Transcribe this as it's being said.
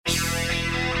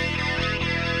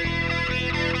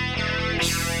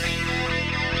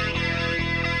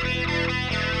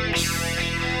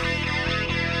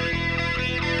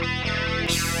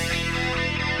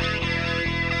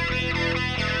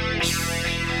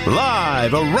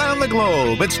Live around the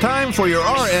globe, it's time for your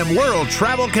RM World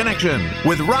Travel Connection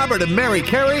with Robert and Mary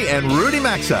Carey and Rudy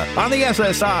Maxa on the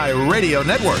SSI Radio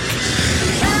Network.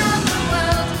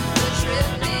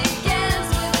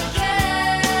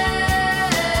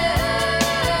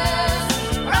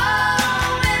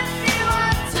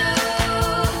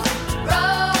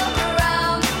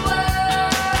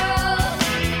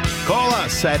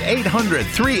 At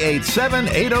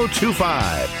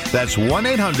 800-387-8025. That's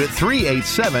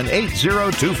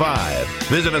 1-800-387-8025.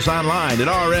 Visit us online at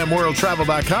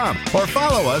rmworldtravel.com or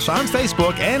follow us on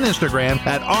Facebook and Instagram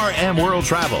at RM World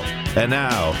Travel. And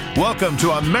now, welcome to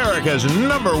America's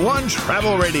 #1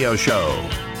 travel radio show.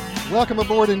 Welcome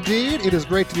aboard indeed. It is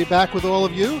great to be back with all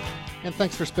of you. And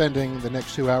thanks for spending the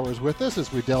next 2 hours with us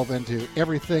as we delve into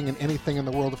everything and anything in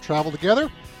the world of travel together.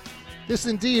 This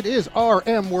indeed is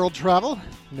RM World Travel,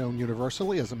 known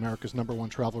universally as America's #1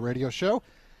 travel radio show.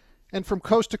 And from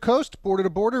coast to coast, border to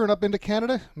border, and up into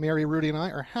Canada, Mary, Rudy, and I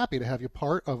are happy to have you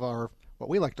part of our, what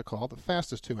we like to call, the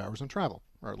fastest 2 hours in travel.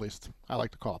 Or at least I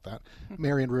like to call it that.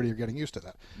 Mary and Rudy are getting used to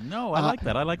that. No, I like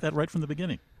that. I like that right from the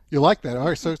beginning. You like that? All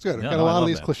right, so it's good. I've got a lot of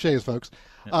these cliches, folks.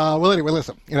 Yeah. Well, anyway,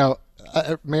 listen,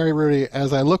 Mary, Rudy,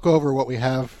 as I look over what we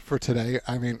have for today,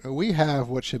 I mean, we have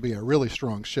what should be a really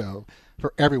strong show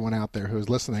for everyone out there who is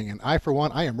listening. And I, for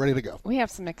one, I am ready to go. We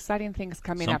have some exciting things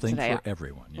coming up today. Something for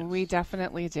everyone, yes. We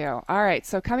definitely do. All right,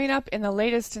 so coming up in the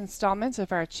latest installment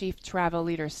of our Chief Travel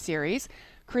Leaders series,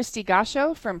 Christy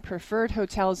Gasho from Preferred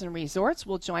Hotels and Resorts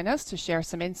will join us to share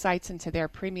some insights into their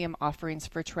premium offerings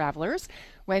for travelers.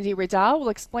 Wendy Riddell will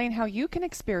explain how you can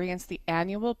experience the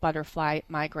annual butterfly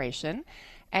migration.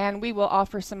 And we will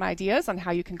offer some ideas on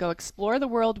how you can go explore the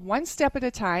world one step at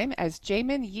a time as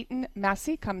Jamin Yeaton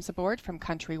Massey comes aboard from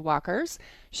Country Walkers.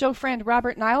 Show friend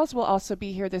Robert Niles will also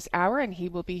be here this hour, and he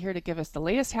will be here to give us the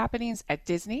latest happenings at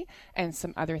Disney and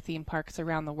some other theme parks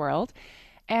around the world.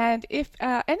 And if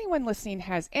anyone listening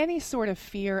has any sort of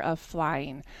fear of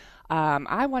flying,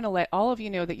 I want to let all of you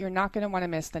know that you're not going to want to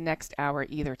miss the next hour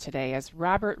either today, as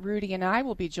Robert, Rudy, and I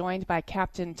will be joined by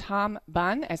Captain Tom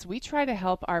Bunn as we try to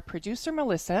help our producer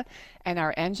Melissa and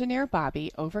our engineer Bobby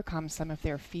overcome some of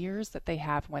their fears that they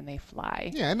have when they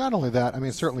fly. Yeah, and not only that, I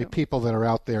mean, certainly people that are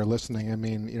out there listening, I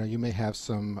mean, you may have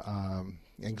some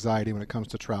anxiety when it comes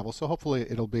to travel, so hopefully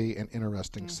it'll be an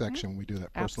interesting section when we do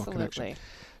that personal connection.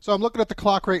 So I'm looking at the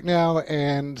clock right now,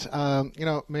 and,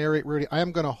 Mary, Rudy, I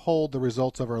am going to hold the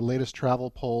results of our latest travel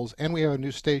polls, and we have a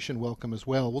new station welcome as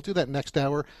well. We'll do that next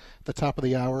hour, at the top of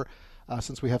the hour,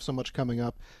 since we have so much coming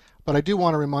up. But I do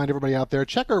want to remind everybody out there,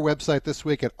 check our website this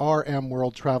week at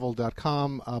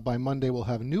rmworldtravel.com. By Monday, we'll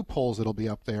have new polls that'll be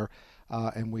up there,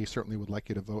 and we certainly would like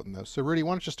you to vote in those. So, Rudy,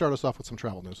 why don't you start us off with some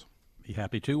travel news? Be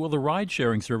happy to. Well, the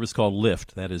ride-sharing service called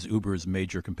Lyft, that is Uber's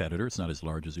major competitor, it's not as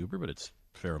large as Uber, but it's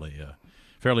fairly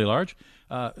large,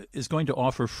 is going to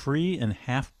offer free and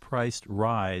half-priced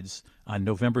rides on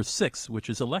November 6th,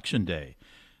 which is Election Day.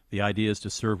 The idea is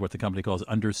to serve what the company calls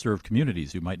underserved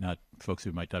communities, folks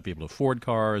who might not be able to afford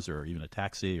cars or even a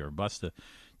taxi or a bus to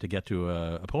get to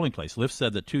a polling place. Lyft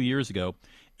said that 2 years ago,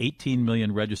 18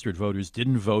 million registered voters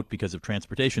didn't vote because of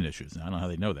transportation issues. Now, I don't know how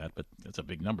they know that, but that's a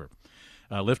big number.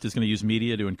 Lyft is going to use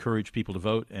media to encourage people to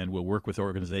vote and will work with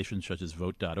organizations such as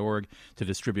Vote.org to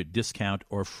distribute discount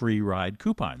or free ride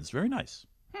coupons. Very nice.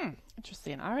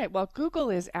 Interesting. All right. Well, Google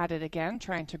is at it again,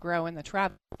 trying to grow in the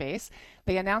travel space.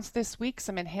 They announced this week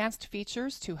some enhanced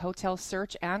features to hotel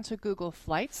search and to Google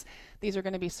Flights. These are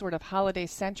going to be sort of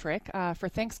holiday-centric. For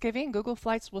Thanksgiving, Google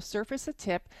Flights will surface a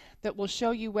tip that will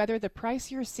show you whether the price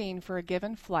you're seeing for a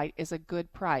given flight is a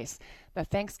good price. The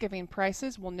Thanksgiving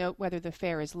prices will note whether the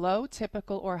fare is low,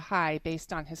 typical, or high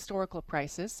based on historical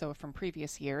prices, so from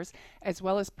previous years, as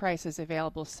well as prices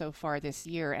available so far this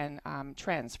year and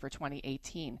trends for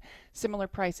 2018. Similar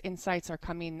price insights are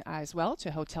coming as well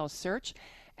to Hotel Search.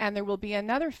 And there will be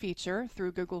another feature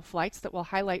through Google Flights that will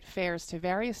highlight fares to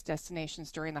various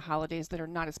destinations during the holidays that are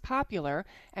not as popular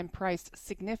and priced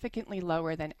significantly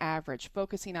lower than average,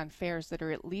 focusing on fares that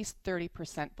are at least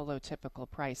 30% below typical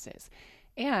prices.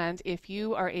 And if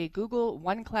you are a Google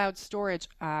OneCloud Storage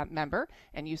member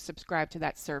and you subscribe to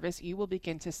that service, you will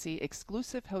begin to see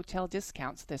exclusive hotel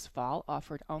discounts this fall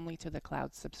offered only to the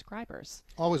cloud subscribers.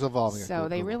 Always evolving. So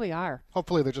they really are.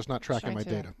 Hopefully they're just not tracking my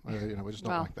data. We just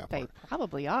don't like that part. They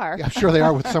probably are. Yeah, I'm sure they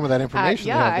are with some of that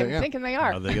information. I'm thinking they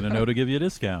are. Are they going to know to give you a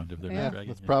discount if they're not tracking?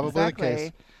 That's probably the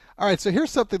case. All right, so here's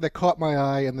something that caught my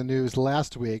eye in the news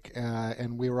last week,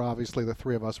 and we were obviously, the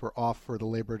three of us were off for the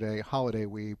Labor Day holiday.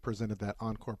 We presented that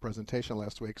encore presentation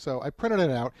last week. So I printed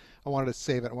it out. I wanted to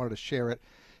save it. I wanted to share it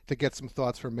to get some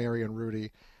thoughts from Mary and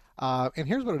Rudy. And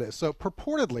here's what it is. So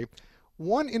purportedly,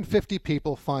 1 in 50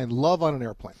 people find love on an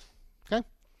airplane. Okay?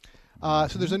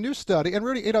 So there's a new study, and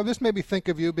Rudy, this made me think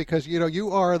of you because,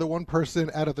 you are the one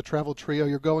person out of the travel trio.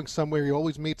 You're going somewhere. You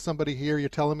always meet somebody here. You're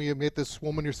telling me you met this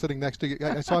woman you're sitting next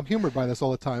to. So I'm humored by this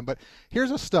all the time. But here's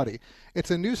a study.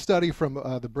 It's a new study from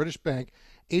the British bank,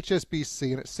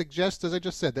 HSBC, and it suggests, as I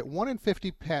just said, that 1 in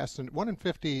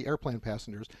 50 airplane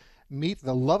passengers meet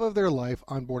the love of their life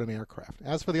on board an aircraft.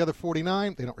 As for the other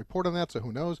 49, they don't report on that, so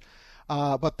who knows.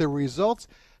 But the results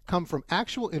come from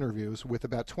actual interviews with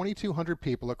about 2,200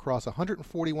 people across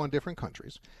 141 different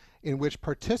countries, in which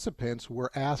participants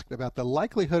were asked about the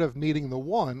likelihood of meeting the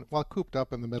one while cooped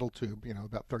up in the middle tube,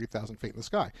 about 30,000 feet in the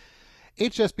sky.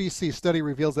 HSBC study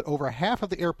reveals that over half of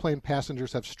the airplane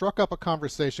passengers have struck up a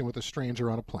conversation with a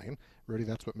stranger on a plane. Rudy,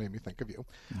 that's what made me think of you.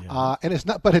 Yeah. And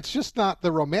it's just not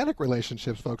the romantic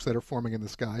relationships, folks, that are forming in the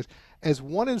skies. As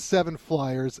 1 in 7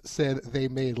 flyers said they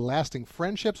made lasting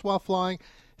friendships while flying,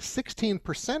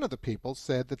 16% of the people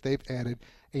said that they've added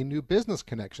a new business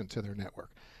connection to their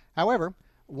network. However,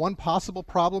 one possible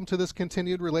problem to this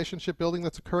continued relationship building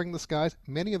that's occurring in the skies,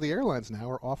 many of the airlines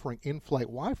now are offering in-flight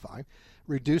Wi-Fi,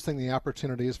 reducing the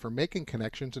opportunities for making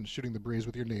connections and shooting the breeze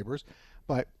with your neighbors.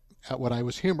 But what I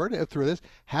was humored through this,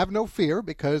 have no fear,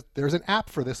 because there's an app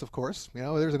for this, of course.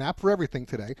 There's an app for everything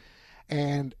today.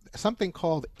 And something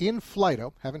called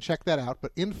Inflighto, haven't checked that out,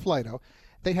 but Inflighto,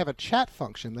 they have a chat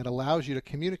function that allows you to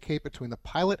communicate between the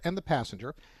pilot and the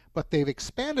passenger, but they've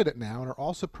expanded it now and are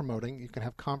also promoting you can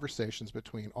have conversations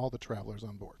between all the travelers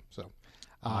on board. So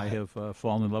I have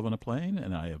fallen in love on a plane,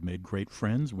 and I have made great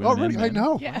friends. Women really? and men. I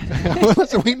know. Yeah.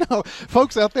 Listen, we know.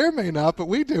 Folks out there may not, but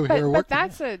we do here. But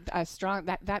that's a strong.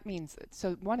 That means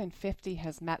 1 in 50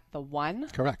 has met the one.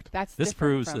 Correct. This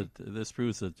proves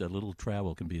that a little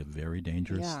travel can be a very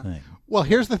dangerous thing. Well,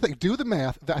 here's the thing. Do the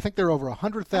math. I think there are over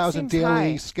 100,000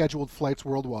 daily scheduled flights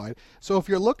worldwide. So if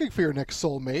you're looking for your next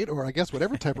soulmate, or I guess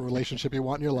whatever type of relationship you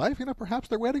want in your life, perhaps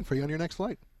they're waiting for you on your next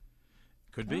flight.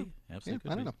 Could be. Absolutely.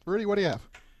 I don't know. Rudy, what do you have?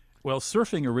 Well,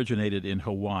 surfing originated in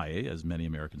Hawaii, as many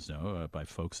Americans know, by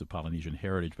folks of Polynesian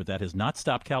heritage, but that has not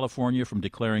stopped California from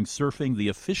declaring surfing the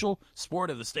official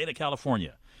sport of the state of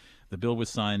California. The bill was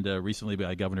signed recently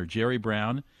by Governor Jerry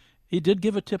Brown. He did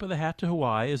give a tip of the hat to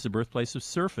Hawaii as the birthplace of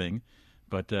surfing,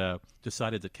 but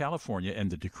decided that California, and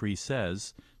the decree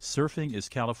says, surfing is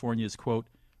California's, quote,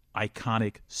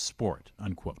 iconic sport,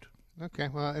 unquote. Okay,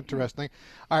 well, interesting.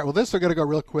 All right, well, this we're going to go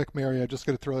real quick, Mary. I'm just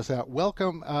going to throw this out.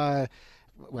 Welcome. I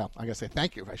got to say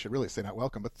thank you. I should really say not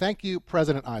welcome, but thank you,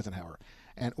 President Eisenhower.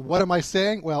 And what am I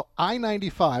saying? Well,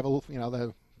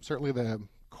 I-95, certainly the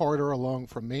corridor along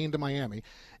from Maine to Miami,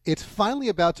 it's finally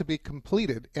about to be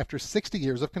completed after 60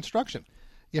 years of construction.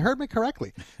 You heard me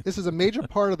correctly. This is a major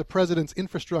part of the president's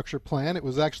infrastructure plan. It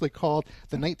was actually called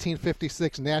the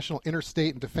 1956 National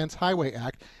Interstate and Defense Highway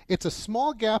Act. It's a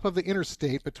small gap of the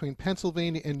interstate between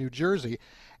Pennsylvania and New Jersey,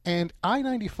 and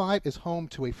I-95 is home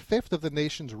to a fifth of the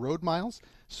nation's road miles,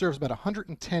 serves about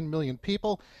 110 million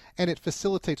people, and it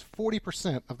facilitates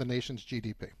 40% of the nation's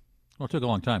GDP. Well, it took a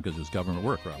long time because it was government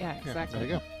work, Robert. Yeah, exactly. There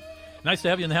you go. Nice to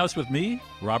have you in the house with me,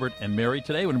 Robert and Mary,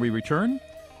 today. When we return,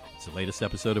 it's the latest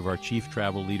episode of our Chief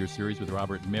Travel Leader series with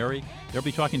Robert and Mary. They'll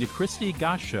be talking to Christy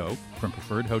Gasho from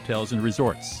Preferred Hotels and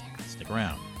Resorts. Stick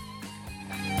around.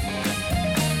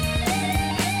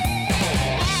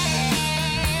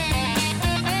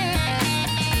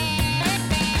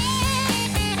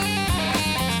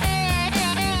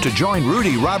 To join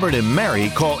Rudy, Robert, and Mary,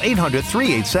 call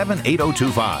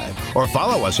 800-387-8025 or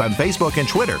follow us on Facebook and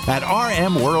Twitter at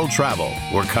RM World Travel.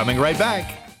 We're coming right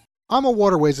back. AMA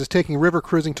Waterways is taking river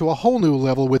cruising to a whole new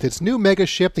level with its new mega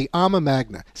ship, the AMA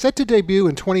Magna. Set to debut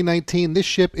in 2019, this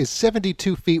ship is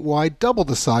 72 feet wide, double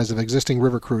the size of existing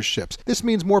river cruise ships. This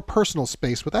means more personal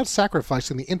space without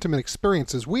sacrificing the intimate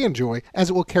experiences we enjoy, as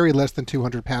it will carry less than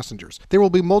 200 passengers. There will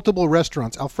be multiple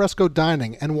restaurants, alfresco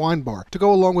dining, and wine bar to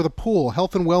go along with a pool,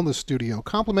 health and wellness studio,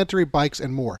 complimentary bikes,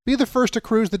 and more. Be the first to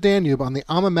cruise the Danube on the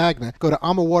AMA Magna. Go to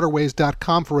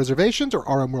amawaterways.com for reservations or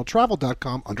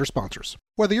rmworldtravel.com under sponsors.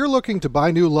 Whether you're looking to buy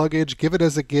new luggage, give it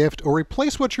as a gift, or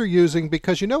replace what you're using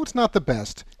because you know it's not the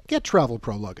best, get Travel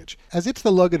Pro luggage, as it's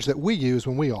the luggage that we use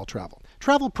when we all travel.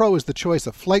 Travel Pro is the choice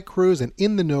of flight crews and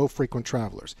in-the-know frequent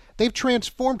travelers. They've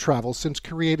transformed travel since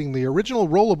creating the original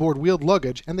rollaboard wheeled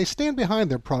luggage, and they stand behind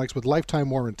their products with lifetime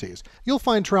warranties. You'll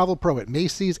find Travel Pro at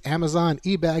Macy's, Amazon,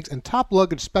 eBags, and top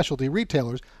luggage specialty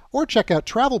retailers, or check out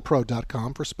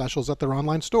TravelPro.com for specials at their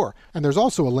online store. And there's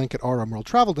also a link at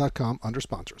rmworldtravel.com under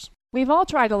sponsors. We've all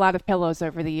tried a lot of pillows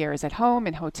over the years, at home,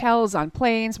 in hotels, on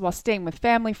planes, while staying with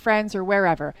family, friends, or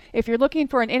wherever. If you're looking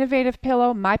for an innovative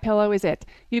pillow, MyPillow is it.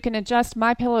 You can adjust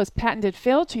MyPillow's patented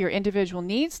fill to your individual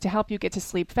needs to help you get to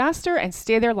sleep faster and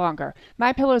stay there longer.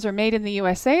 MyPillows are made in the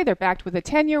USA. They're backed with a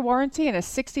 10-year warranty and a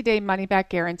 60-day money-back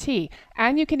guarantee.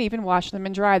 And you can even wash them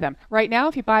and dry them. Right now,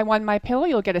 if you buy one MyPillow,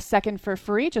 you'll get a second for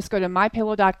free. Just go to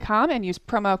MyPillow.com and use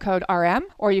promo code RM,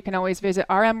 or you can always visit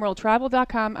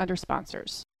rmworldtravel.com under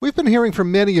sponsors. We've been hearing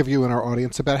from many of you in our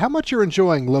audience about how much you're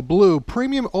enjoying Le Bleu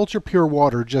premium ultra pure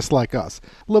water just like us.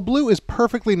 Le Bleu is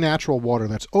perfectly natural water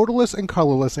that's odorless and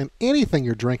colorless, and anything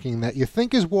you're drinking that you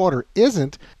think is water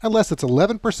isn't, unless it's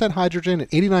 11% hydrogen and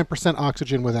 89%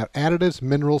 oxygen without additives,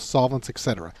 minerals, solvents,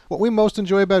 etc. What we most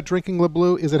enjoy about drinking Le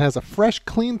Bleu is it has a fresh,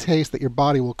 clean taste that your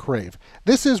body will crave.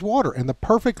 This is water and the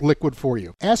perfect liquid for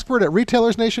you. Ask for it at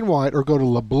retailers nationwide or go to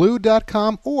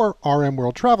lebleu.com or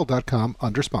rmworldtravel.com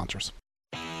under sponsors.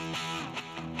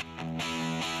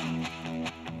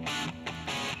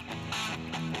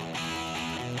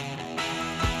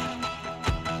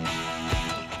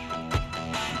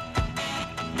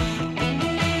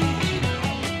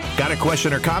 Got a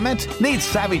question or comment? Need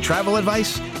savvy travel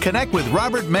advice? Connect with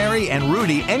Robert, Mary, and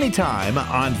Rudy anytime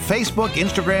on Facebook,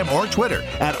 Instagram, or Twitter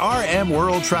at RM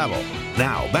World Travel.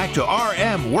 Now, back to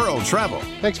RM World Travel.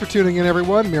 Thanks for tuning in,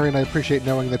 everyone. Mary and I appreciate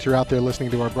knowing that you're out there listening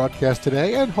to our broadcast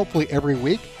today and hopefully every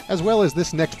week, as well as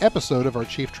this next episode of our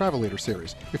Chief Travel Leader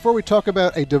series. Before we talk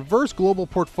about a diverse global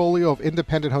portfolio of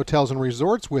independent hotels and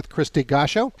resorts with Christy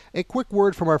Gasho, a quick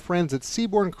word from our friends at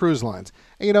Seabourn Cruise Lines.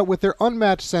 And, you know, with their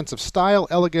unmatched sense of style,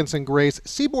 elegance, and grace,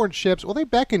 Seabourn ships, well, they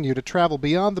beckon you to travel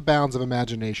beyond the bounds of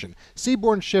imagination.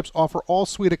 Seabourn ships offer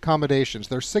all-suite accommodations,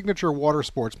 their signature water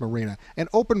sports marina, an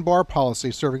open bar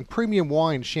policy serving premium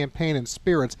wine, champagne, and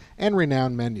spirits, and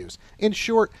renowned menus. In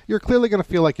short, you're clearly going to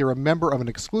feel like you're a member of an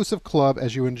exclusive club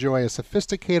as you enjoy a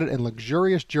sophisticated and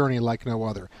luxurious journey like no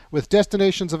other. With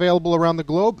destinations available around the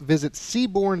globe, visit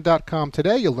Seabourn.com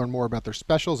today. You'll learn more about their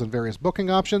specials and various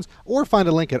booking options, or find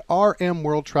a link at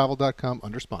rmworldtravel.com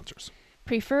under sponsors.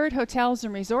 Preferred Hotels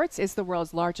and Resorts is the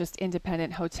world's largest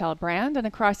independent hotel brand, and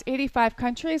across 85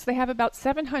 countries, they have about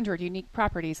 700 unique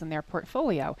properties in their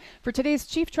portfolio. For today's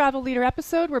Chief Travel Leader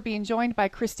episode, we're being joined by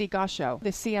Christy Gasho, the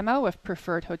CMO of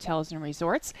Preferred Hotels and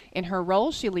Resorts. In her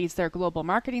role, she leads their global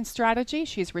marketing strategy.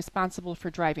 She's responsible for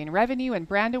driving revenue and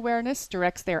brand awareness,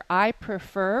 directs their I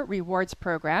Prefer rewards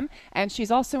program, and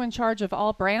she's also in charge of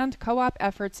all brand, co-op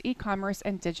efforts, e-commerce,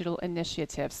 and digital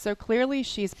initiatives. So clearly,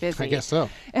 she's busy. I guess so.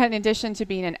 And in addition to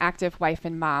being an active wife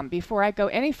and mom. Before I go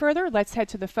any further, let's head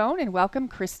to the phone and welcome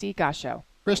Christy Gasho.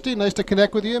 Christy, nice to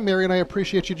connect with you. Mary and I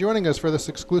appreciate you joining us for this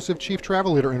exclusive Chief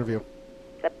Travel Leader interview.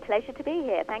 It's a pleasure to be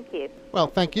here. Thank you. Well,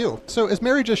 thank you. So as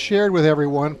Mary just shared with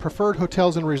everyone, Preferred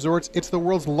Hotels and Resorts, it's the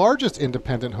world's largest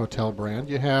independent hotel brand.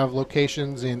 You have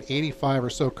locations in 85 or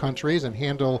so countries and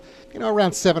handle,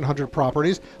 around 700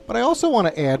 properties. But I also want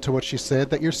to add to what she said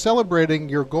that you're celebrating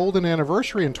your golden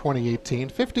anniversary in 2018.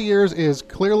 50 years is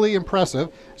clearly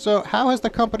impressive. So how has the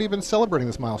company been celebrating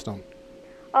this milestone?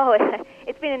 Oh,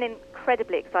 it's been an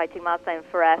incredibly exciting milestone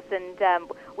for us, and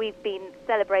we've been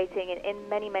celebrating in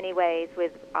many, many ways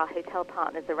with our hotel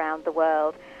partners around the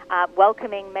world,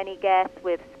 welcoming many guests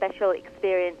with special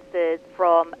experiences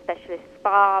from specialist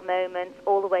spa moments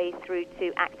all the way through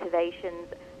to activations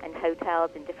and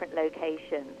hotels in different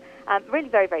locations. Really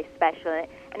very, very special,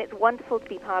 and it's wonderful to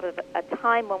be part of a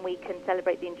time when we can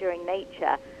celebrate the enduring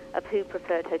nature of who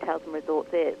Preferred Hotels and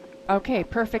Resorts is. Okay,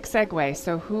 perfect segue.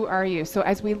 So who are you? So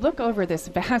as we look over this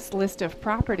vast list of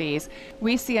properties,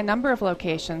 we see a number of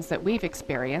locations that we've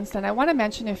experienced, and I want to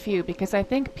mention a few because I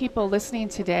think people listening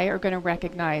today are going to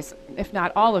recognize, if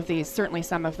not all of these, certainly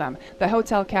some of them. The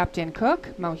Hotel Captain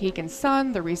Cook, Mohegan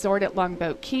Sun, the Resort at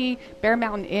Longboat Key, Bear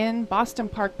Mountain Inn, Boston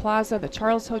Park Plaza, the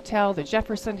Charles Hotel, the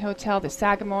Jefferson Hotel, the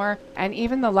Sagamore, and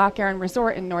even the Loch Erin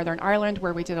Resort in Northern Ireland,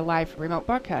 where we did a live remote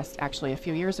broadcast actually a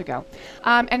few years ago.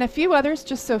 And a few others,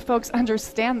 just so folks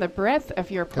understand the breadth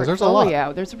of your portfolio. There's a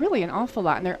lot. There's really an awful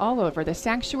lot, and they're all over. The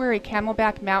Sanctuary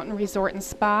Camelback Mountain Resort and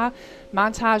Spa,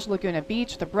 Montage Laguna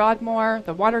Beach, the Broadmoor,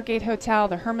 the Watergate Hotel,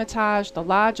 the Hermitage, the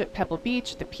Lodge at Pebble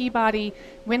Beach, the Peabody,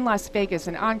 Wynn Las Vegas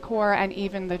and Encore, and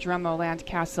even the Drummoland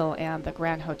Castle and the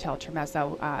Grand Hotel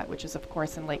Tremezzo, which is, of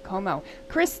course, in Lake Como.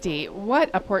 Christy, what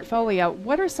a portfolio.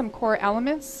 What are some core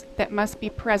elements that must be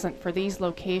present for these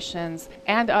locations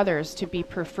and others to be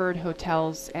Preferred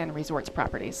Hotels and Resorts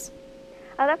properties?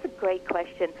 Oh, that's a great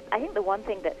question. I think the one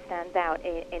thing that stands out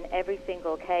in every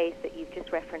single case that you've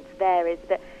just referenced there is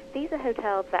that these are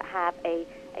hotels that have a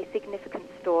significant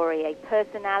story, a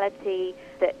personality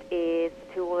that is,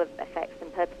 to all effects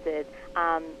and purposes,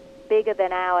 bigger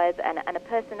than ours and a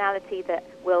personality that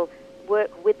will work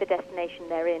with the destination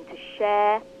they're in to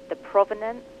share the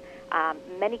provenance.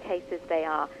 Many cases they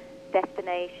are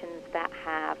destinations that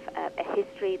have a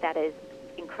history that is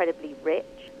incredibly rich.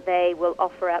 They will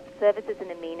offer up services and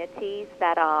amenities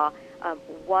that are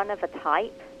one of a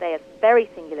type. They have very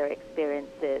singular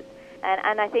experiences.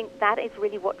 And I think that is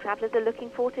really what travelers are looking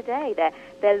for today.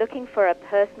 They're looking for a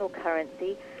personal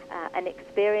currency, an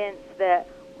experience that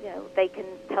they can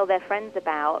tell their friends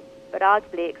about, but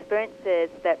arguably experiences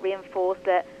that reinforce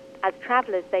that as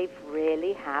travelers they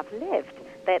really have lived,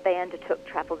 that they undertook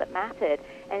travel that mattered.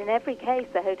 And in every case,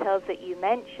 the hotels that you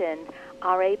mentioned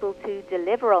are able to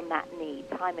deliver on that need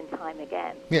time and time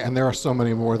again. Yeah, and there are so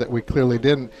many more that we clearly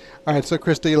didn't. All right, so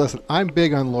Christy, listen, I'm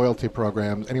big on loyalty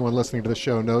programs. Anyone listening to the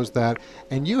show knows that.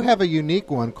 And you have a unique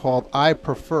one called I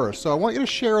Prefer. So I want you to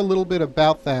share a little bit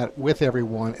about that with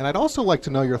everyone. And I'd also like to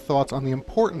know your thoughts on the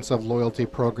importance of loyalty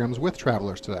programs with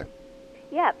travelers today.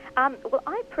 Yeah, well,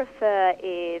 I Prefer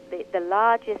is the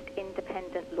largest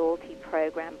independent loyalty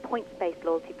program, points-based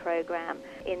loyalty program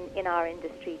in our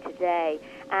industry today.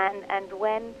 And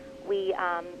when we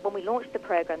launched the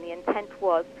program, the intent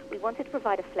was we wanted to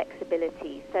provide a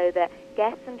flexibility so that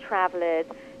guests and travelers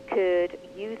could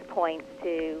use points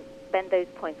to spend those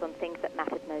points on things that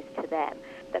mattered most to them.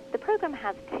 The program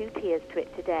has two tiers to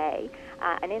it today,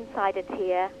 an insider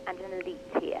tier and an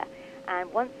elite tier.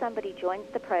 And once somebody joins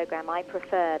the program, I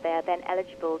Prefer, they are then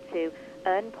eligible to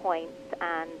earn points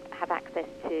and have access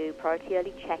to priority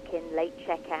early check-in, late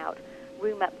check-out,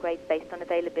 room upgrades based on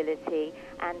availability,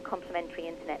 and complimentary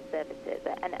internet services,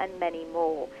 and many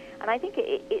more. And I think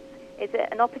it's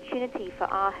an opportunity for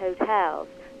our hotels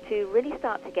to really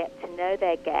start to get to know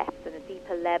their guests at a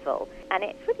deeper level. And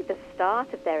it's really the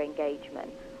start of their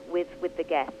engagement with the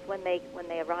guests when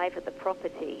they arrive at the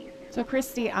properties. So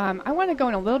Christy, I want to go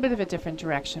in a little bit of a different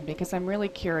direction because I'm really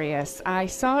curious. I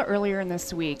saw earlier in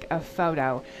this week a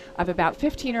photo of about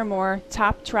 15 or more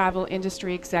top travel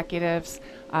industry executives.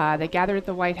 They gathered at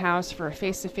the White House for a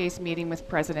face-to-face meeting with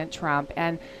President Trump.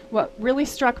 And what really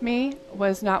struck me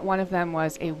was not one of them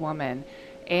was a woman.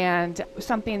 And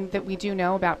something that we do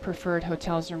know about Preferred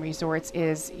Hotels and Resorts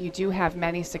is you do have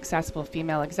many successful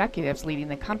female executives leading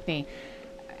the company.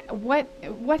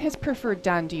 What has Preferred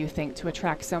done, do you think, to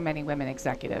attract so many women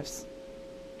executives?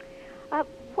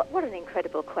 What an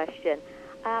incredible question.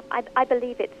 I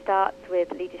believe it starts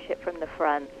with leadership from the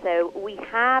front. So we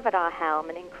have at our helm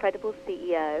an incredible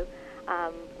CEO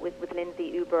with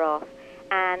Lindsay Uberoff.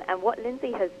 And what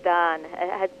Lindsay has done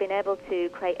has been able to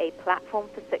create a platform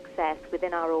for success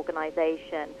within our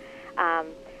organization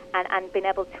and been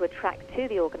able to attract to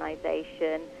the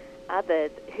organization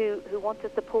others who want to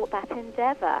support that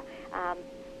endeavor.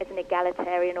 It's an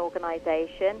egalitarian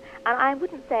organization, and I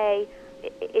wouldn't say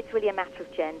it's really a matter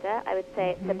of gender. I would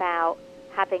say it's about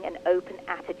having an open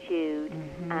attitude.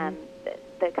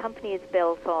 The company is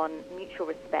built on mutual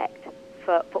respect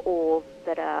for all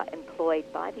that are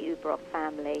employed by the Uberoff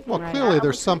family. Well, clearly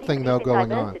there's something, though,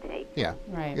 going on. Yeah,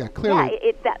 right. Yeah, clearly. Yeah,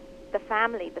 it's that the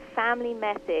family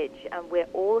message, and we're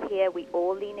all here, we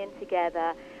all lean in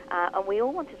together, and we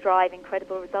all want to drive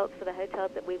incredible results for the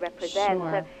hotels that we represent.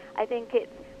 Sure. So I think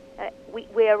it's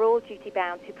we are all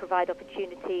duty-bound to provide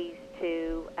opportunities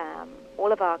to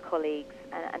all of our colleagues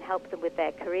and help them with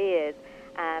their careers.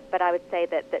 But I would say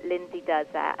that Lindsay does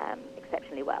that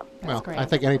exceptionally well. Well, I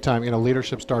think anytime,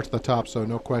 leadership starts at the top, so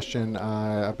no question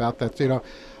about that. So,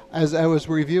 as I was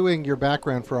reviewing your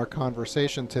background for our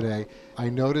conversation today, I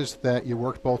noticed that you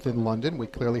worked both in London, we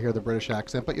clearly hear the British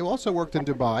accent, but you also worked in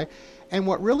Dubai. And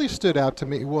what really stood out to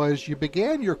me was you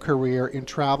began your career in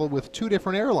travel with two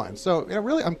different airlines. So,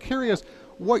 really, I'm curious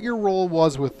what your role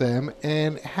was with them,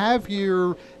 and have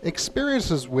your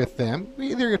experiences with them,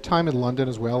 either your time in London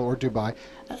as well or Dubai,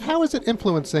 how is it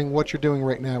influencing what you're doing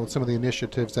right now with some of the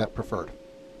initiatives at Preferred?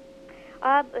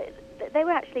 They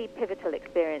were actually pivotal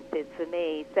experiences for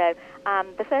me. So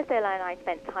the first airline I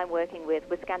spent time working with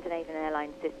was Scandinavian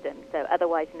Airlines Systems, so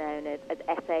otherwise known as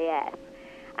SAS.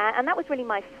 And that was really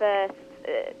my first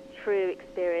true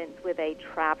experience with a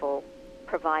travel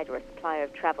provider, a supplier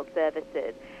of travel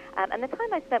services. And the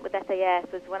time I spent with SAS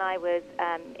was when I was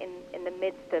in the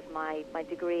midst of my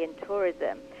degree in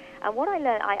tourism. And what I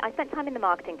learned, I spent time in the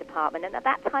marketing department, and at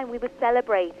that time we were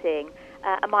celebrating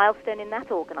a milestone in that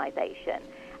organization.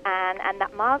 And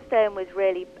that milestone was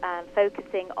really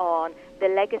focusing on the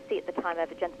legacy at the time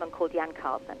of a gentleman called Jan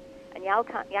Carlson. And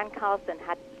Jan Carlson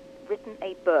had written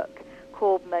a book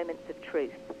called Moments of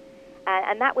Truth.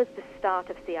 And that was the start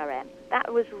of CRM.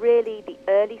 That was really the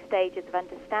early stages of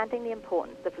understanding the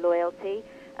importance of loyalty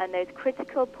and those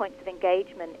critical points of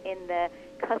engagement in the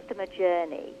customer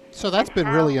journey. So that's been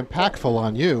really impactful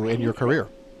on you in your career.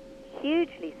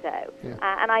 Hugely so. Yeah.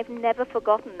 And I've never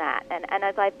forgotten that. And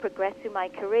as I've progressed through my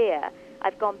career,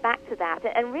 I've gone back to that.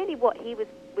 And really what he was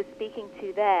speaking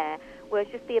to there was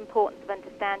just the importance of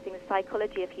understanding the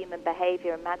psychology of human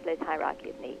behavior and Maslow's hierarchy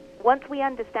of needs. Once we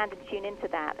understand and tune into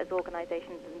that as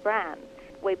organizations and brands,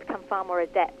 we become far more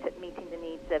adept at meeting the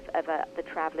needs of the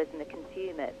travelers and the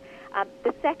consumers.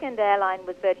 The second airline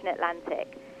was Virgin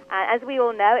Atlantic. As we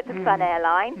all know, it's a fun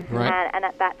airline, right. and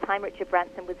at that time, Richard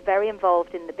Branson was very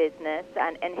involved in the business,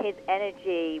 and his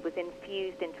energy was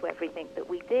infused into everything that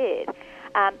we did.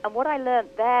 And what I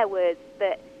learned there was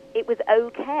that it was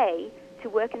okay to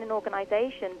work in an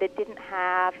organization that didn't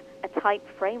have a tight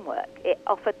framework. It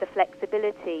offered the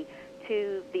flexibility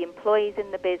to the employees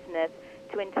in the business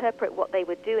to interpret what they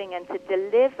were doing and to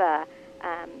deliver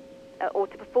or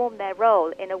to perform their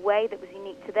role in a way that was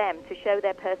unique to them, to show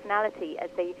their personality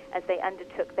as they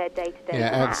undertook their day-to-day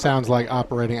tasks. It sounds like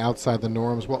operating outside the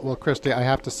norms. Well, Christy, I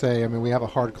have to say, I mean, we have a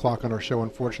hard clock on our show.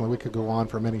 Unfortunately, we could go on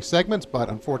for many segments, but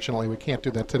unfortunately, we can't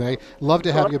do that today. Love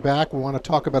to have you back. We want to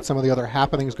talk about some of the other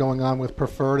happenings going on with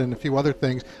Preferred and a few other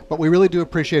things, but we really do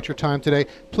appreciate your time today.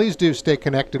 Please do stay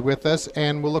connected with us,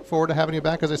 and we'll look forward to having you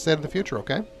back, as I said, in the future,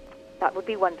 okay? That would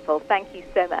be wonderful. Thank you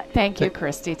so much. Thank you,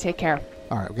 Christy. Take care.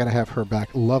 All right, we've got to have her back.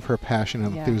 Love her passion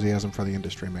and enthusiasm for the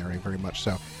industry, Mary, very much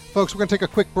so. Folks, we're going to take a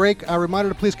quick break. A reminder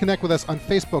to please connect with us on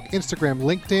Facebook, Instagram,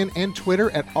 LinkedIn, and Twitter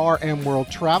at RM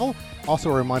World Travel. Also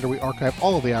a reminder, we archive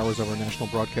all of the hours of our national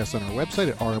broadcasts on our website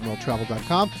at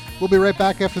rmworldtravel.com. We'll be right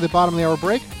back after the bottom of the hour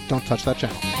break. Don't touch that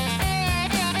channel.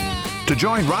 To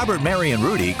join Robert, Mary, and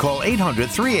Rudy, call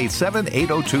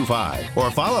 800-387-8025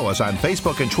 or follow us on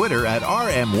Facebook and Twitter at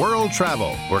RM World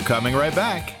Travel. We're coming right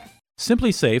back.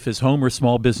 Simply Safe is home or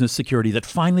small business security that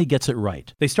finally gets it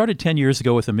right. They started 10 years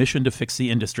ago with a mission to fix the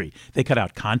industry. They cut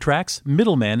out contracts,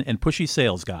 middlemen, and pushy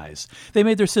sales guys. They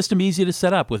made their system easy to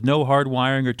set up with no hard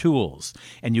wiring or tools.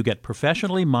 And you get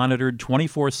professionally monitored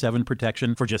 24/7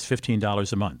 protection for just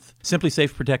 $15 a month. Simply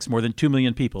Safe protects more than 2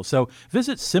 million people. So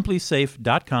visit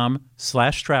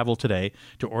simplysafe.com/travel today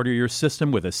to order your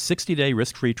system with a 60-day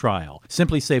risk-free trial.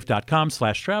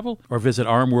 Simplysafe.com/travel or visit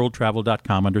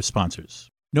rmworldtravel.com under sponsors.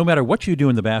 No matter what you do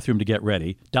in the bathroom to get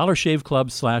ready, Dollar Shave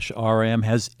Club/RM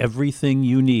has everything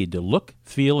you need to look,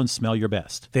 feel, and smell your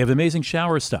best. They have amazing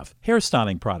shower stuff, hair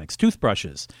styling products,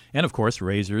 toothbrushes, and of course,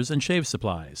 razors and shave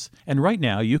supplies. And right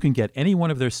now, you can get any one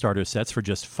of their starter sets for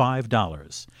just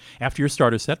 $5. After your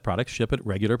starter set, products ship at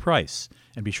regular price.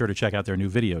 And be sure to check out their new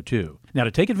video, too. Now,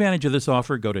 to take advantage of this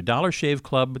offer, go to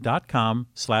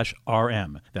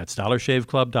dollarshaveclub.com/RM. That's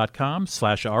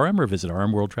dollarshaveclub.com/RM or visit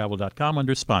rmworldtravel.com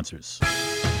under sponsors.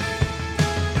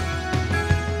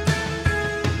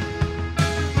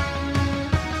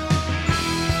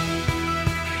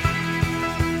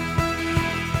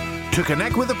 To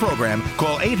connect with the program,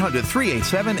 call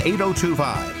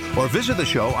 800-387-8025 or visit the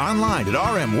show online at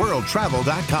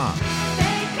rmworldtravel.com.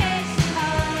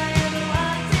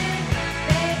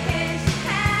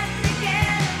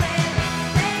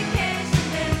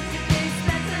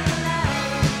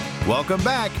 Welcome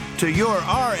back to your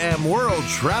RM World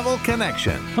Travel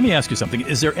Connection. Let me ask you something.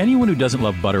 Is there anyone who doesn't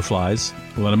love butterflies?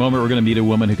 Well, in a moment, we're going to meet a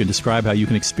woman who can describe how you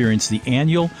can experience the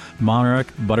annual monarch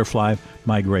butterfly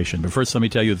migration. But first, let me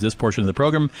tell you that this portion of the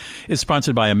program is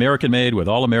sponsored by American-made with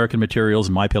all American materials,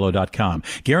 MyPillow.com.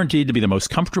 Guaranteed to be the most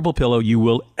comfortable pillow you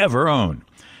will ever own.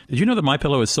 Did you know that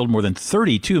MyPillow has sold more than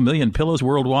 32 million pillows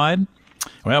worldwide?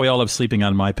 Well, we all love sleeping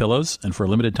on MyPillows, and for a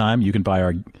limited time, you can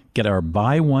get our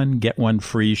buy one, get one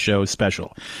free show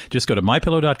special. Just go to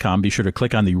MyPillow.com, be sure to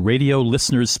click on the radio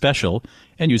listeners special,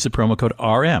 and use the promo code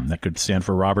RM. That could stand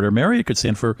for Robert or Mary. It could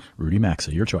stand for Rudy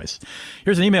Maxa, your choice.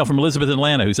 Here's an email from Elizabeth in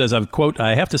Atlanta who says, quote,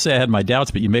 I have to say I had my doubts,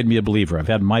 but you made me a believer. I've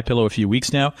had MyPillow a few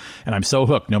weeks now, and I'm so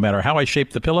hooked. No matter how I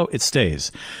shape the pillow, it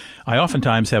stays. I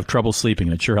oftentimes have trouble sleeping,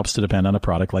 and it sure helps to depend on a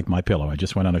product like MyPillow. I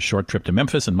just went on a short trip to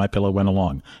Memphis, and MyPillow went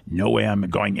along. No way I'm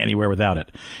going anywhere without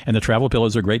it. And the travel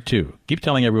pillows are great, too. Keep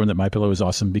telling everyone that MyPillow is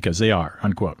awesome because they are,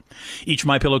 unquote. Each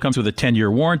MyPillow comes with a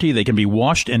 10-year warranty. They can be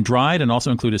washed and dried and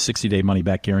also include a 60-day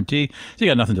money-back guarantee, so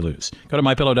you got nothing to lose. Go to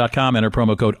MyPillow.com, enter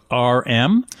promo code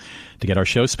RM. To get our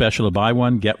show special, to buy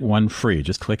one, get one free.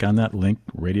 Just click on that link,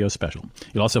 radio special.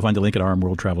 You'll also find the link at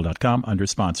rmworldtravel.com under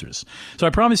sponsors. So I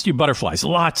promised you butterflies,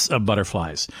 lots of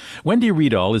butterflies. Wendy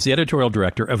Riedel is the editorial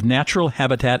director of Natural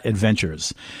Habitat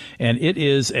Adventures. And it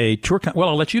is a tour, well,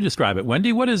 I'll let you describe it.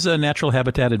 Wendy, what does Natural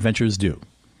Habitat Adventures do?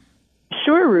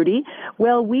 Sure, Rudy.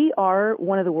 Well, we are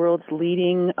one of the world's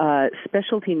leading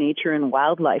specialty nature and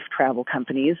wildlife travel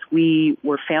companies. We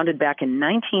were founded back in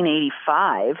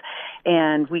 1985,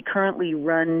 and we currently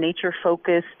run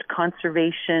nature-focused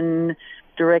conservation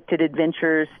directed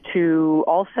adventures to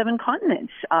all 7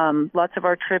 continents. Lots of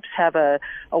our trips have a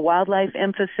wildlife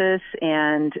emphasis,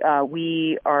 and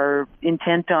we are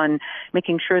intent on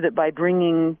making sure that by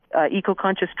bringing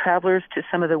eco-conscious travelers to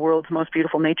some of the world's most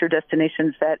beautiful nature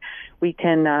destinations, that we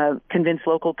can convince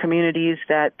local communities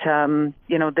that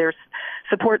there's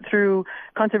support through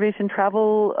conservation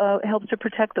travel helps to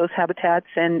protect those habitats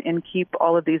and keep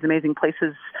all of these amazing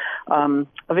places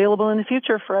available in the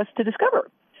future for us to discover.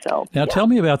 So, now, tell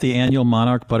me about the annual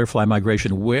monarch butterfly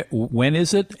migration. When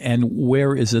is it, and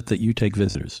where is it that you take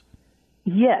visitors?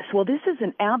 Yes, well, this is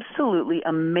an absolutely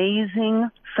amazing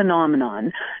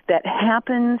phenomenon that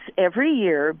happens every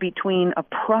year between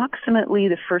approximately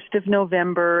the 1st of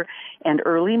November and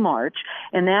early March,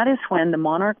 and that is when the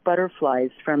monarch butterflies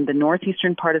from the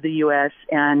northeastern part of the U.S.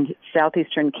 and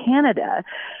southeastern Canada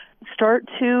start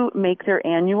to make their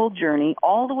annual journey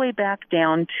all the way back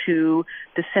down to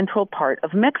the central part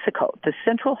of Mexico. The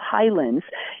Central Highlands,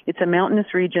 it's a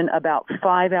mountainous region about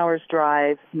 5 hours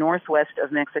drive northwest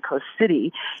of Mexico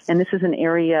City, and this is an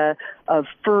area of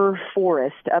fir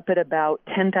forest up at about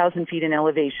 10,000 feet in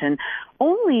elevation.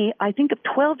 Only, I think,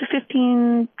 12 to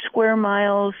 15 square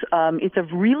miles. It's a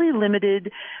really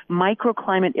limited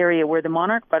microclimate area where the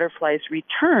monarch butterflies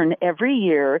return every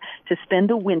year to spend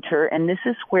the winter, and this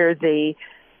is where they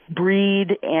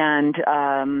breed and,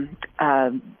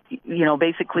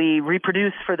 basically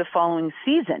reproduce for the following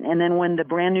season. And then when the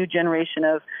brand new generation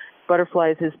of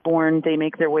butterflies is born, they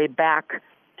make their way back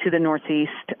to the northeast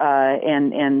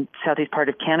and southeast part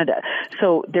of Canada.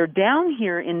 So they're down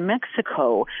here in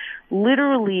Mexico,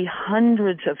 literally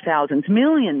hundreds of thousands,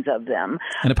 millions of them.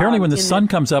 And apparently when the sun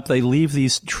comes up, they leave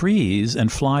these trees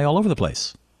and fly all over the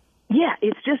place. Yeah,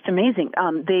 it's just amazing.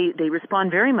 They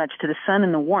respond very much to the sun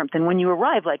and the warmth. And when you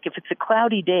arrive, like if it's a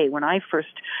cloudy day, when I first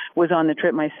was on the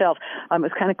trip myself, it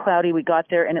was kind of cloudy. We got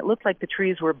there and it looked like the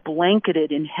trees were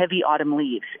blanketed in heavy autumn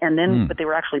leaves. And then, but they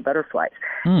were actually butterflies.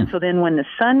 And so then when the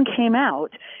sun came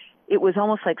out, it was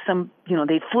almost like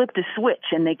they flipped a switch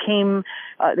and they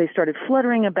started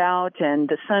fluttering about, and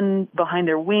the sun behind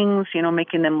their wings,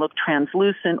 making them look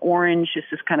translucent, orange, just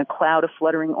this kind of cloud of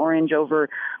fluttering orange over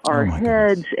our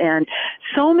heads. Goodness. And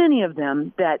so many of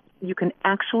them that you can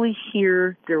actually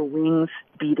hear their wings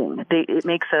beating. It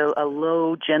makes a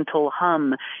low, gentle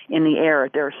hum in the air.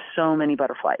 There are so many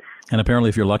butterflies. And apparently,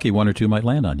 if you're lucky, 1 or 2 might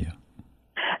land on you.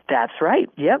 That's right.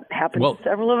 Yep. Happens to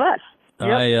several of us.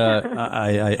 Yep.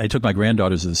 I took my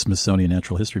granddaughters to the Smithsonian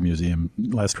Natural History Museum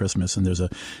last Christmas, and there's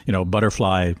a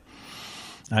butterfly,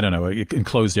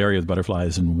 enclosed area with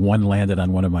butterflies, and one landed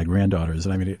on one of my granddaughters.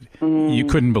 And I mean, you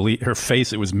couldn't believe her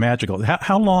face. It was magical.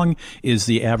 How long is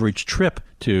the average trip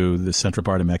to the central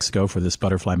part of Mexico for this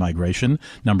butterfly migration?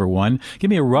 Number one, give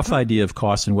me a rough idea of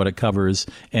cost and what it covers,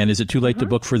 and is it too late to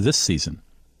book for this season?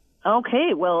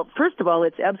 Okay, well, first of all,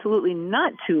 it's absolutely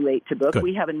not too late to book. Good.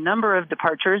 We have a number of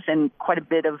departures and quite a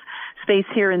bit of space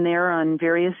here and there on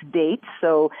various dates,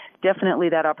 so definitely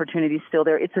that opportunity is still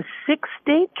there. It's a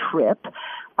 6-day trip,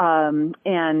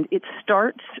 and it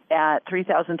starts at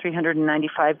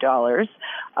 $3,395.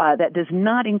 That does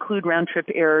not include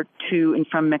round-trip air to and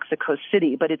from Mexico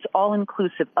City, but it's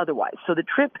all-inclusive otherwise. So the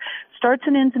trip starts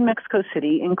and ends in Mexico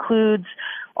City, includes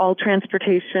all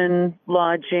transportation,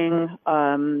 lodging,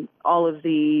 all of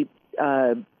the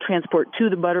transport to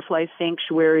the butterfly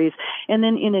sanctuaries, and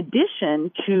then in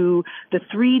addition to the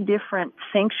 3 different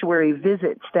sanctuary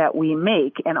visits that we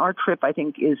make, and our trip, I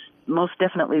think, is most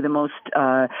definitely the most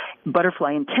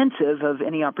butterfly intensive of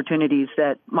any opportunities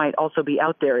that might also be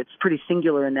out there. It's pretty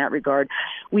singular in that regard.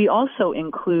 We also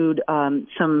include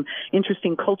some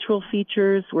interesting cultural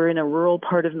features. We're in a rural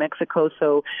part of Mexico,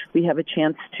 so we have a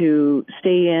chance to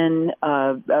stay in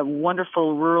a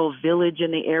wonderful rural village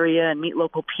in the area and meet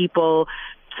local people,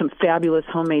 some fabulous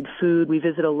homemade food. We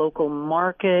visit a local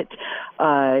market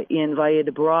in Valle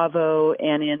de Bravo,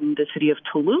 and in the city of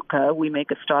Toluca, we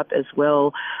make a stop as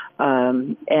well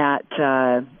at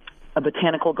a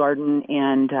botanical garden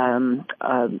and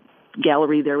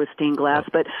gallery there with stained glass.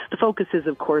 But the focus is,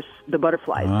 of course, the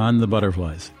butterflies. On the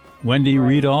butterflies. Wendy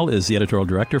Riedel is the editorial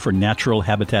director for Natural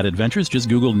Habitat Adventures. Just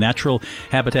Google Natural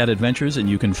Habitat Adventures, and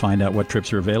you can find out what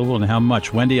trips are available and how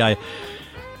much. Wendy, a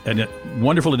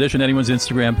wonderful addition to anyone's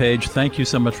Instagram page. Thank you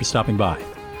so much for stopping by.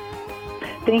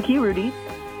 Thank you, Rudy.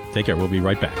 Take care. We'll be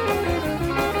right back.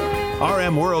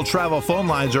 RM World Travel phone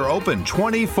lines are open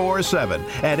 24/7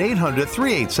 at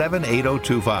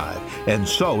 800-387-8025. And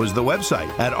so is the website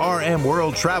at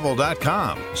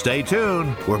rmworldtravel.com. Stay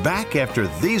tuned. We're back after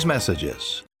these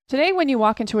messages. Today, when you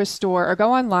walk into a store or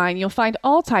go online, you'll find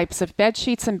all types of bed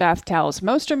sheets and bath towels.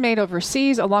 Most are made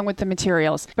overseas along with the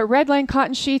materials. But Redland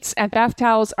cotton sheets and bath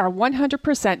towels are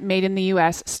 100% made in the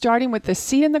U.S., starting with the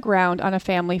seed in the ground on a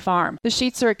family farm. The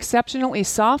sheets are exceptionally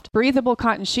soft, breathable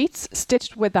cotton sheets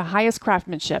stitched with the highest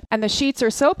craftsmanship. And the sheets are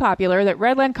so popular that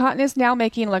Redland Cotton is now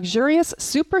making luxurious,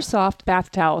 super soft bath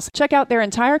towels. Check out their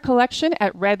entire collection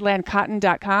at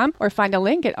redlandcotton.com or find a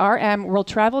link at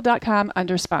rmworldtravel.com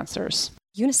under sponsors.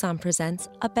 Unisom presents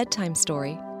A Bedtime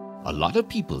Story. A lot of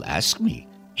people ask me,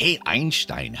 "Hey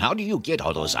Einstein, how do you get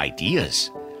all those ideas?"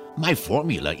 My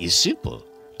formula is simple.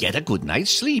 Get a good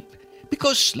night's sleep.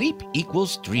 Because sleep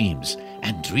equals dreams,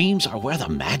 and dreams are where the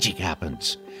magic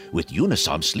happens. With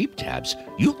Unisom sleep tabs,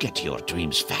 you get to your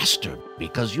dreams faster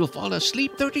because you'll fall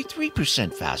asleep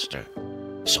 33% faster.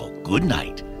 So good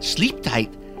night, sleep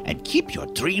tight, and keep your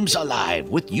dreams alive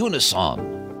with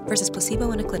Unisom. Versus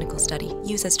placebo in a clinical study.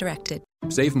 Use as directed.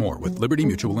 Save more with Liberty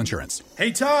Mutual Insurance.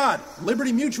 Hey, Todd,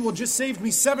 Liberty Mutual just saved me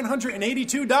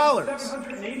 $782.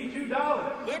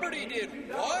 Liberty did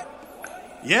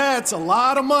what? Yeah, it's a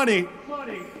lot of money.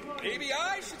 Maybe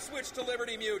I should switch to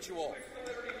Liberty Mutual.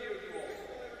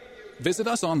 Visit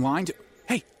us online to...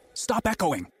 Hey, stop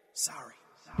echoing. Sorry.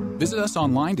 Visit us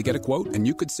online to get a quote, and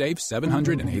you could save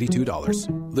 $782.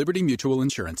 Liberty Mutual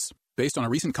Insurance. Based on a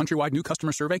recent countrywide new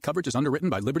customer survey, coverage is underwritten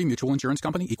by Liberty Mutual Insurance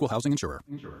Company, Equal Housing Insurer.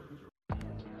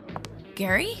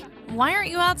 Gary, why aren't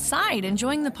you outside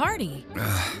enjoying the party?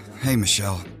 Hey,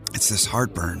 Michelle. It's this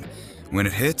heartburn. When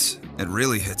it hits, it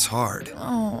really hits hard.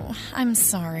 Oh, I'm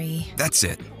sorry. That's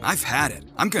it. I've had it.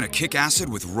 I'm gonna kick acid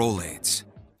with Rolaids.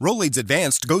 Rolaids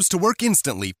Advanced goes to work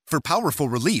instantly for powerful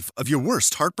relief of your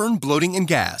worst heartburn, bloating, and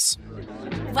gas.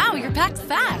 Wow, you're packed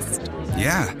fast.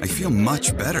 Yeah, I feel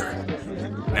much better.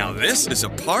 Now this is a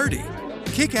party.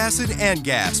 Kick acid and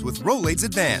gas with Rolaids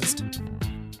Advanced.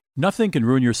 Nothing can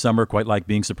ruin your summer quite like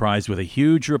being surprised with a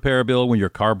huge repair bill when your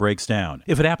car breaks down.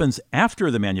 If it happens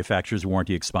after the manufacturer's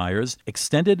warranty expires,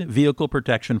 extended vehicle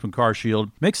protection from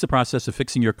CarShield makes the process of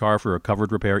fixing your car for a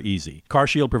covered repair easy.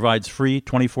 CarShield provides free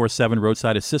 24/7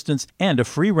 roadside assistance and a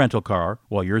free rental car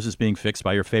while yours is being fixed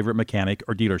by your favorite mechanic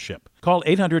or dealership. Call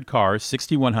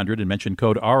 800-CAR-6100 and mention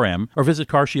code RM, or visit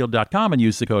carshield.com and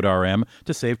use the code RM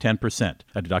to save 10%.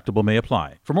 A deductible may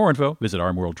apply. For more info, visit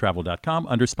rmworldtravel.com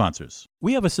under sponsors.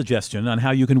 We have a suggestion on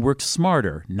how you can work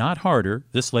smarter, not harder,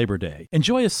 this Labor Day.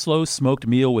 Enjoy a slow smoked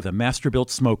meal with a Masterbuilt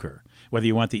smoker. Whether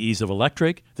you want the ease of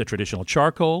electric, the traditional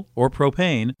charcoal, or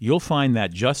propane, you'll find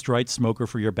that just right smoker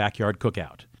for your backyard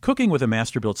cookout. Cooking with a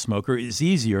Masterbuilt smoker is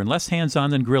easier and less hands-on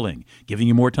than grilling, giving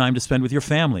you more time to spend with your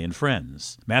family and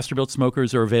friends. Masterbuilt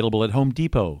smokers are available at Home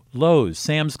Depot, Lowe's,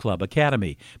 Sam's Club,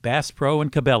 Academy, Bass Pro,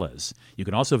 and Cabela's. You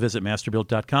can also visit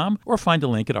masterbuilt.com or find a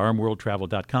link at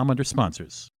rmworldtravel.com under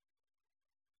sponsors.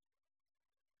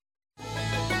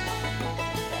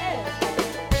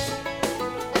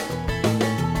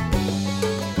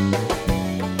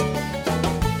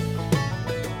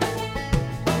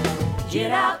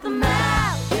 Get out the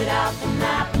map,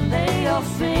 and lay your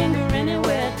finger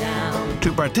anywhere down.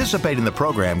 To participate in the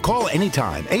program, call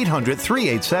anytime,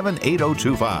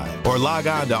 800-387-8025, or log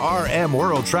on to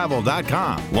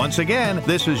rmworldtravel.com. Once again,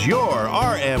 this is your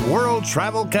RM World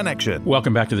Travel Connection.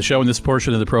 Welcome back to the show, and this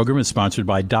portion of the program is sponsored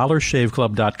by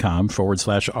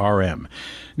dollarshaveclub.com/RM.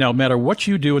 Now, no matter what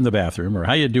you do in the bathroom or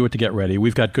how you do it to get ready,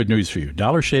 we've got good news for you.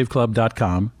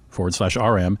 dollarshaveclub.com/RM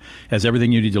has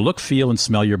everything you need to look, feel, and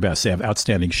smell your best. They have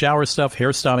outstanding shower stuff,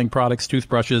 hair styling products,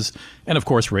 toothbrushes, and of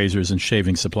course razors and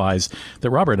shaving supplies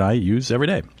that Robert and I use every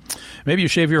day. Maybe you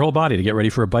shave your whole body to get ready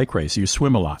for a bike race, or you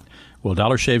swim a lot. Well,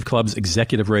 Dollar Shave Club's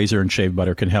executive razor and shave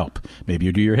butter can help. Maybe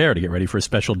you do your hair to get ready for a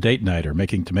special date night or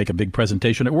to make a big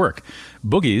presentation at work.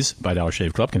 Boogies by Dollar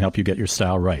Shave Club can help you get your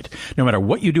style right. No matter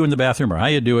what you do in the bathroom or how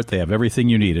you do it, they have everything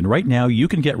you need. And right now, you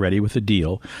can get ready with a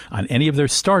deal on any of their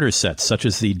starter sets, such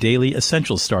as the Daily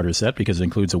Essentials Starter Set, because it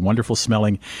includes a wonderful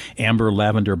smelling amber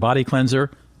lavender body cleanser.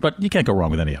 But you can't go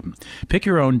wrong with any of them. Pick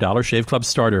your own Dollar Shave Club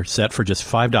starter set for just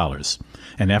 $5.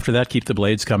 And after that, keep the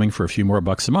blades coming for a few more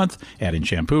bucks a month. Add in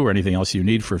shampoo or anything else you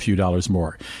need for a few dollars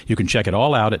more. You can check it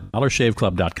all out at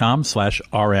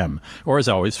dollarshaveclub.com/RM. Or as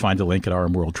always, find a link at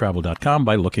rmworldtravel.com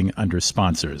by looking under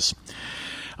sponsors.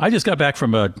 I just got back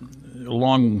from a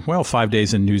long, 5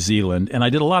 days in New Zealand, and I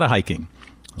did a lot of hiking.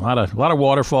 A lot of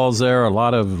waterfalls there, a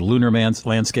lot of lunar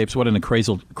landscapes. What an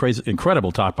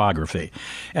incredible topography.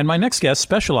 And my next guest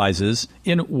specializes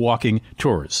in walking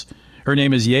tours. Her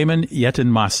name is Yemen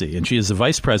Yetin-Masih, and she is the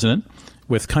vice president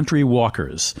with Country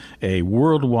Walkers, a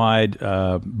worldwide,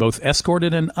 both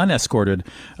escorted and unescorted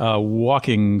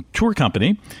walking tour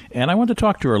company. And I want to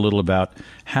talk to her a little about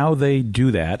how they do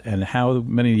that and how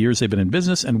many years they've been in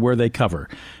business and where they cover,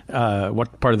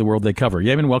 what part of the world they cover.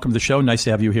 Yemen, welcome to the show. Nice to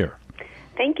have you here.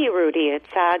 Thank you, Rudy.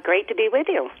 It's great to be with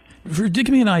you. Give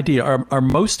me an idea. Are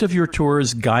most of your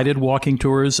tours guided walking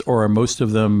tours, or are most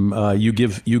of them you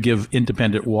give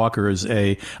independent walkers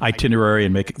a itinerary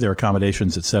and make their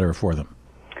accommodations, et cetera, for them?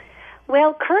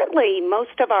 Well, currently,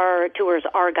 most of our tours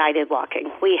are guided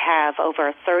walking. We have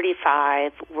over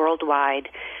 35 worldwide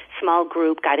small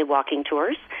group guided walking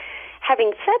tours.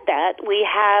 Having said that, we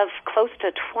have close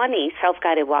to 20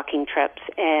 self-guided walking trips,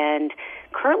 and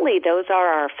currently those are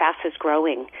our fastest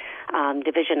growing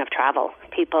division of travel.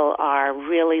 People are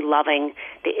really loving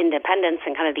the independence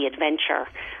and kind of the adventure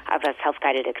of a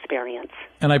self-guided experience.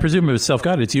 And I presume if it's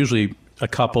self-guided, it's usually a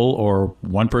couple or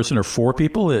one person or four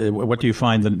people? What do you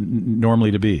find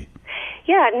normally to be?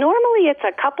 Yeah, normally it's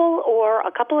a couple or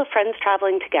a couple of friends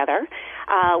traveling together.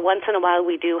 Once in a while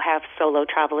we do have solo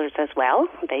travelers as well.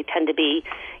 They tend to be,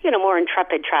 more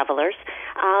intrepid travelers.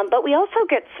 But we also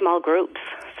get small groups.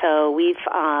 So we've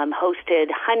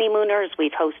hosted honeymooners,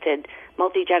 we've hosted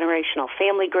multi-generational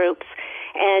family groups,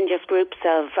 and just groups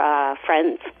of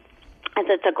friends. And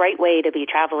it's a great way to be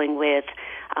traveling with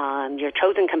your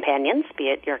chosen companions, be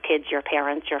it your kids, your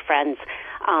parents, your friends,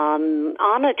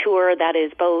 on a tour that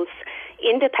is both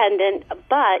independent,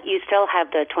 but you still have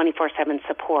the 24/7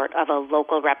 support of a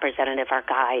local representative or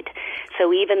guide.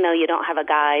 So even though you don't have a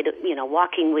guide,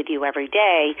 walking with you every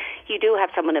day, you do have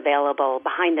someone available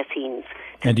behind the scenes.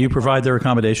 And do you provide their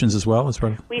accommodations as well?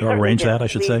 Arrange that, I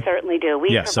should say? We certainly do.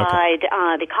 We provide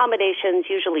the accommodations,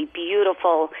 usually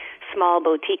beautiful small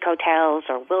boutique hotels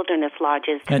or wilderness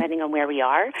lodges, depending on where we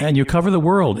are. And you cover the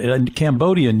world. In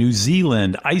Cambodia, New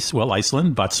Zealand,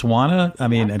 Iceland, Botswana,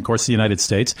 and of course the United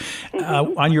States.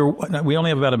 Mm-hmm. We only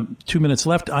have about 2 minutes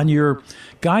left. On your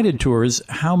guided tours,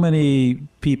 how many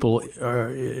people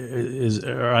are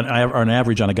on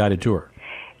average on a guided tour?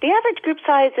 The average group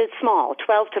size is small,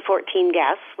 12 to 14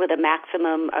 guests, with a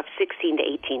maximum of 16 to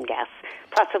 18 guests,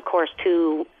 plus, of course,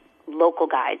 2 local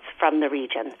guides from the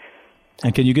region.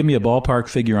 And can you give me a ballpark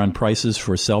figure on prices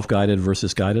for self-guided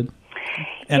versus guided?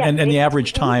 And the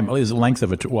average time is the length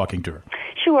of a walking tour?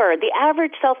 Sure. The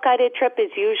average self-guided trip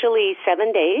is usually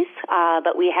 7 days,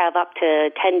 but we have up to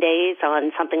 10 days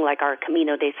on something like our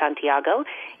Camino de Santiago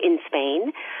in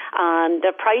Spain.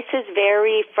 The prices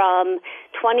vary from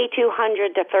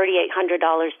 $2,200 to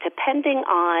 $3,800, depending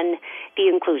on the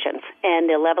inclusions and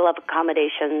the level of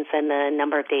accommodations and the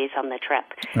number of days on the trip.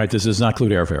 All right. This does not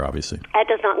include airfare, obviously. That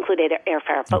does not include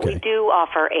airfare, but we do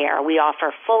offer air. We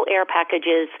offer full air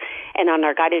packages, and on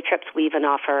our guided trips, we even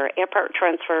offer airport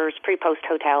transfers, pre-post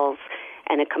hotels,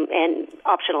 and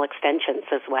optional extensions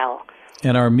as well.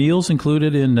 And are meals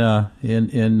included in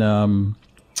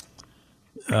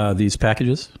these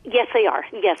packages? Yes, they are.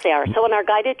 So on our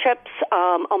guided trips,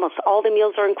 almost all the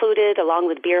meals are included, along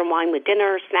with beer and wine with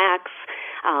dinner, snacks,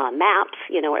 maps,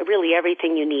 really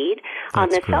everything you need. On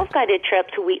the self-guided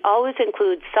trips, we always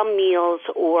include some meals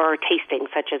or tasting,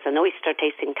 such as an oyster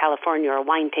tasting California or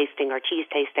wine tasting or cheese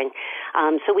tasting.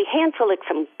 So we hand select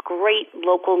some great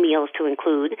local meals to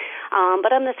include.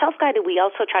 But on the self-guided, we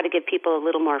also try to give people a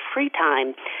little more free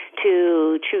time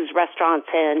to choose restaurants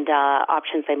and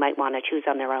options they might want to choose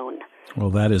on their own. Well,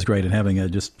 that is great. And having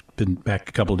just been back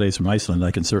a couple of days from Iceland,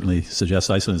 I can certainly suggest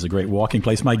Iceland is a great walking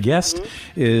place. My guest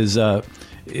is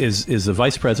the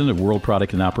Vice President of World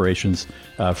Product and Operations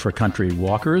for Country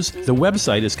Walkers. The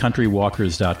website is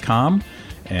countrywalkers.com,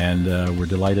 and we're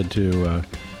delighted to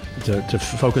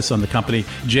focus on the company.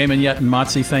 Yemen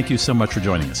Yetin-Masih, thank you so much for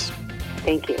joining us.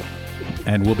 Thank you.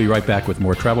 And we'll be right back with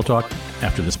more Travel Talk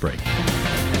after this break.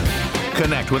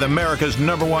 Connect with America's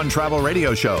 #1 travel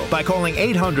radio show by calling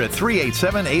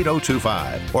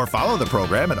 800-387-8025 or follow the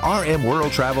program at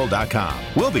rmworldtravel.com.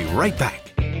 We'll be right back.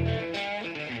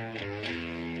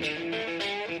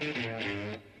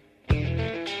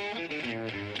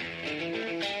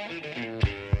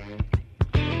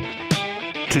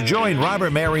 To join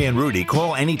Robert, Mary, and Rudy,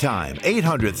 call anytime,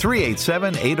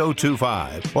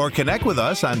 800-387-8025, or connect with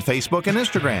us on Facebook and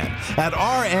Instagram at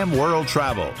RM World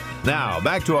Travel. Now,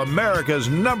 back to America's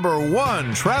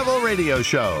 #1 travel radio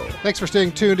show. Thanks for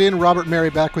staying tuned in. Robert and Mary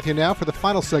back with you now for the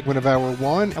final segment of Hour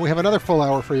 1. And we have another full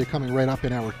hour for you coming right up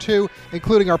in Hour 2,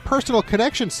 including our Personal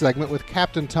Connection segment with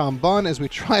Captain Tom Bunn as we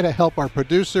try to help our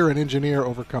producer and engineer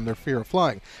overcome their fear of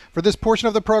flying. For this portion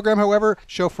of the program, however,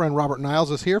 show friend Robert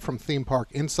Niles is here from Theme Park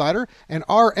Insider. And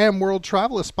RM World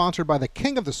Travel is sponsored by the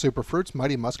king of the superfruits,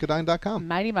 MightyMuscadine.com.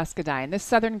 Mighty Muscadine. This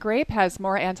southern grape has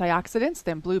more antioxidants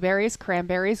than blueberries,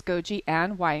 cranberries, goji,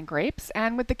 and wine grapes.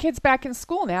 And with the kids back in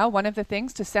school now, one of the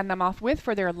things to send them off with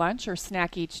for their lunch or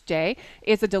snack each day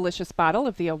is a delicious bottle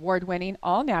of the award-winning,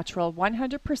 all-natural,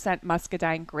 100%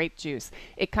 muscadine grape juice.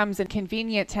 It comes in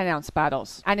convenient 10-ounce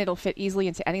bottles, and it'll fit easily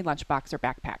into any lunchbox or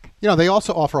backpack. You know, they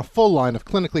also offer a full line of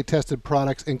clinically tested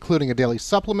products, including a daily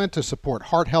supplement to support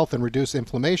heart health and reduce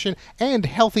inflammation, and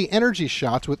healthy energy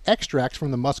shots with extracts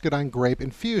from the muscadine grape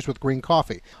infused with green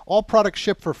coffee. All products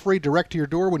ship for free direct to your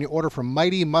door when you order from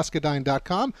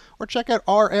MightyMuscadine.com or check out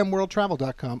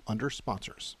rmworldtravel.com under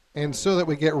sponsors. And so that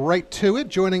we get right to it,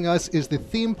 joining us is the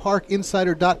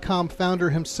ThemeParkInsider.com founder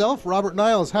himself, Robert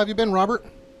Niles. How have you been, Robert?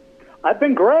 I've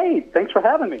been great. Thanks for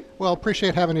having me. Well,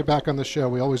 appreciate having you back on the show.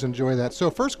 We always enjoy that.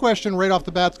 So first question right off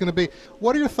the bat is going to be,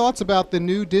 what are your thoughts about the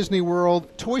new Disney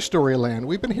World Toy Story Land?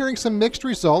 We've been hearing some mixed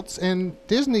results, and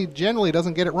Disney generally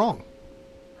doesn't get it wrong.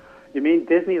 You mean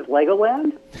Disney's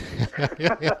Legoland?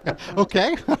 Yeah.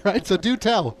 Okay. All right. So do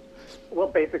tell. Well,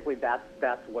 basically, that's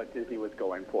what Disney was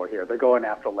going for here. They're going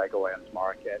after Legoland's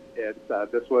market.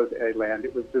 This was a land.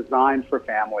 It was designed for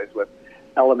families with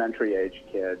elementary-age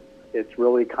kids. It's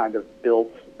really kind of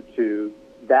built to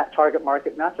that target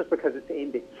market, not just because it's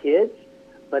aimed at kids,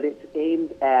 but it's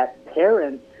aimed at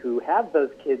parents who have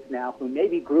those kids now who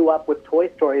maybe grew up with Toy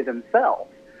Story themselves.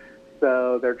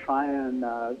 So they're trying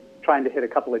to hit a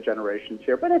couple of generations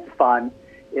here, but it's fun.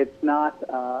 It's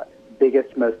not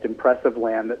biggest, most impressive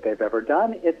land that they've ever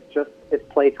done. It's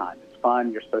playtime. It's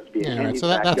fun. You're supposed to be in Andy's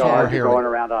backyard. You're going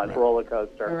around on a roller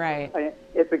coaster. Right.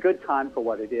 It's a good time for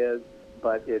what it is,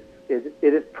 but it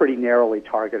is pretty narrowly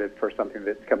targeted for something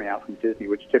that's coming out from Disney,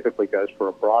 which typically goes for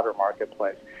a broader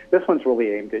marketplace. This one's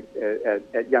really aimed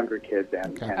at younger kids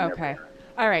and their parents.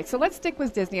 All right, so let's stick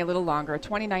with Disney a little longer.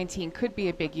 2019 could be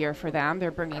a big year for them.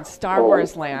 They're bringing Star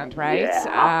Wars Land, right?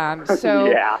 Yeah.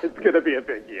 Yeah, it's going to be a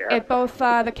big year. At both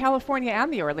the California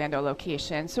and the Orlando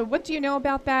location. So what do you know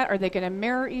about that? Are they going to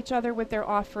mirror each other with their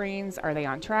offerings? Are they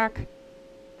on track?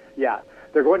 Yeah.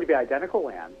 They're going to be identical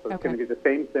lands, so it's going to be the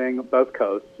same thing on both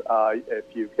coasts. If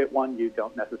you hit one, you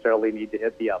don't necessarily need to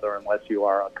hit the other unless you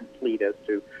are a completist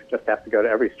who just have to go to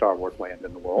every Star Wars land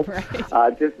in the world. Right.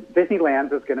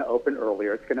 Disneyland is going to open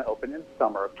earlier. It's going to open in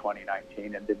summer of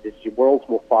 2019, and the Disney Worlds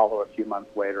will follow a few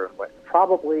months later,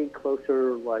 probably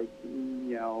closer like,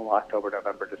 October,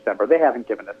 November, December. They haven't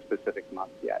given us specific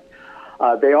months yet.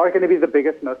 They are going to be the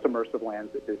biggest, most immersive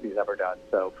lands that Disney's ever done.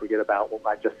 So forget about what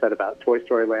I just said about Toy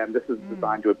Story Land. This is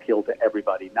designed to appeal to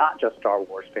everybody, not just Star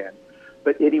Wars fans,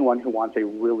 but anyone who wants a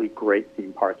really great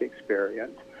theme park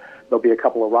experience. There'll be a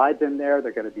couple of rides in there.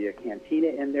 There's going to be a cantina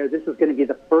in there. This is going to be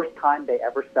the first time they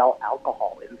ever sell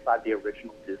alcohol inside the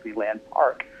original Disneyland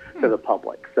park to the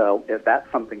public. So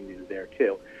that's something new there,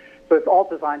 too. So it's all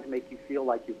designed to make you feel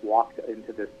like you've walked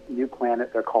into this new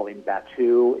planet they're calling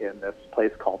Batuu in this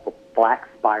place called the Black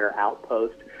Spire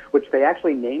Outpost, which they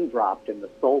actually name-dropped in the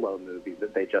Solo movie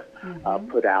that they just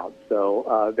put out.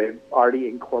 So they've already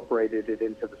incorporated it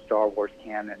into the Star Wars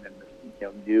canon and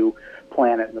this new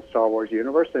planet in the Star Wars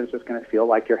universe, and it's just going to feel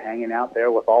like you're hanging out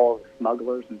there with all of the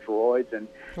smugglers and droids and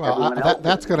everyone else.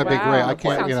 That's going to be great. I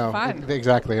can't, fun.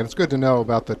 Exactly, and it's good to know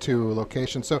about the two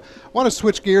locations. So I want to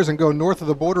switch gears and go north of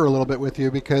the border a little bit with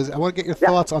you because I want to get your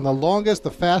thoughts on the longest,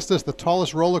 the fastest, the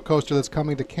tallest roller coaster that's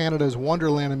coming to Canada's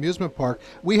Wonderland Amusement Park.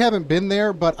 We haven't been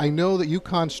there, but I know that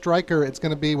Yukon Striker, it's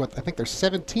going to be I think their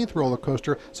 17th roller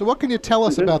coaster. So what can you tell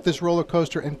us about this roller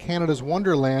coaster in Canada's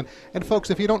Wonderland? And folks,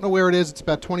 if you don't know where it is, it's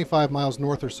about 25 miles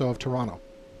north or so of Toronto.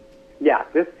 Yeah,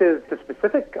 this is the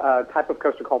specific type of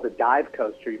coaster called the dive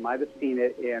coaster. You might have seen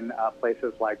it in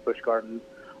places like Busch Gardens,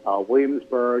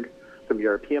 Williamsburg. Some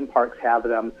European parks have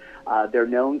them. They're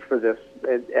known for this,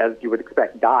 as you would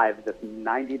expect, dive, this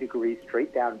 90-degree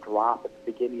straight-down drop at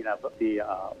the beginning of the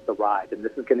ride. And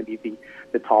this is going to be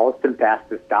the tallest and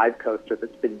fastest dive coaster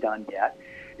that's been done yet.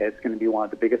 It's going to be one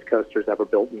of the biggest coasters ever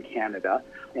built in Canada,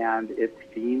 and it's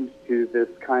themed to this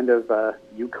kind of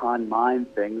Yukon mine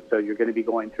thing. So you're going to be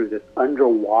going through this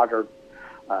underwater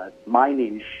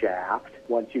mining shaft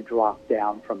once you drop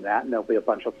down from that, and there'll be a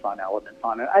bunch of fun elements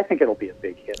on it. I think it'll be a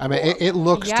big hit. I mean, it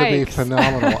looks to be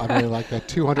phenomenal. I mean, like that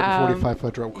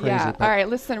 245-foot drop, crazy. Yeah. All right,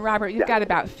 listen, Robert, you've got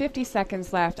about 50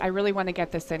 seconds left. I really want to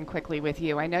get this in quickly with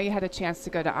you. I know you had a chance to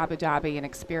go to Abu Dhabi and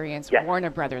experience Warner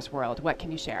Brothers World. What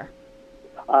can you share?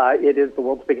 It is the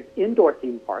world's biggest indoor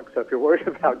theme park, so if you're worried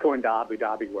about going to Abu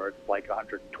Dhabi where it's like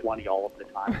 120 all of the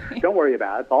time, don't worry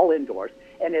about it. It's all indoors,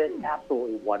 and it's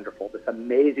absolutely wonderful. This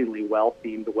amazingly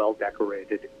well-themed,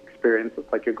 well-decorated experience.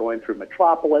 It's like you're going through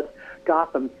Metropolis,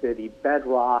 Gotham City,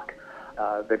 Bedrock,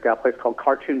 They've got a place called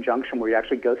Cartoon Junction where you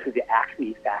actually go through the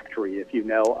Acme factory, if you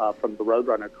know from the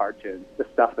Roadrunner cartoons, the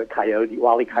stuff that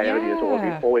Wile E. Coyote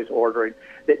is always ordering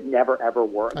that never, ever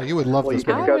works. Oh, you would love this. You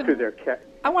can go through their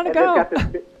I want to go. They've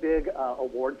got this big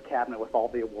awards cabinet with all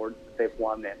the awards that they've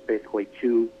won. That's basically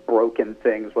two broken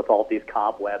things with all these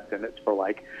cobwebs, and it's for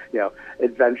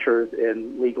adventures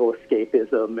in legal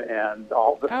escapism and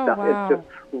all the stuff. Wow. It's just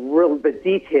real. The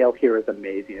detail here is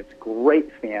amazing. It's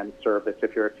great fan service.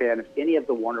 If you're a fan of any of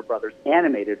the Warner Brothers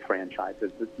animated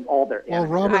franchises, it's all their. Well,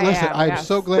 Robert, listen, I'm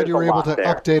so glad you were able to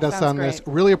update us on this.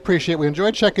 Really appreciate it. We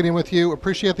enjoyed checking in with you.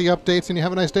 Appreciate the updates, and you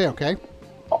have a nice day. Okay.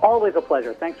 Always a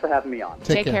pleasure. Thanks for having me on.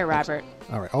 Take care, Robert.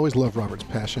 All right. Always love Robert's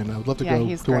passion. I would love to go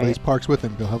to one of these parks with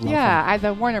him. He'll have a lot of fun.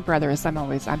 The Warner Brothers.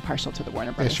 I'm partial to the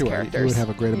Warner Brothers characters. You would have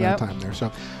a great amount of time there.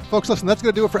 So, folks, listen, that's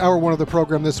going to do it for hour one of the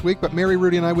program this week. But Mary,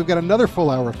 Rudy, and I, we've got another full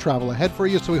hour of travel ahead for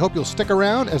you. So we hope you'll stick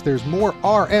around as there's more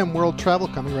RM World Travel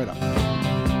coming right up.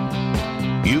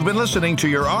 You've been listening to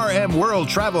your RM World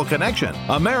Travel Connection,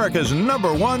 America's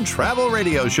 #1 travel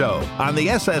radio show on the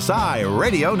SSI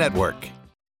Radio Network.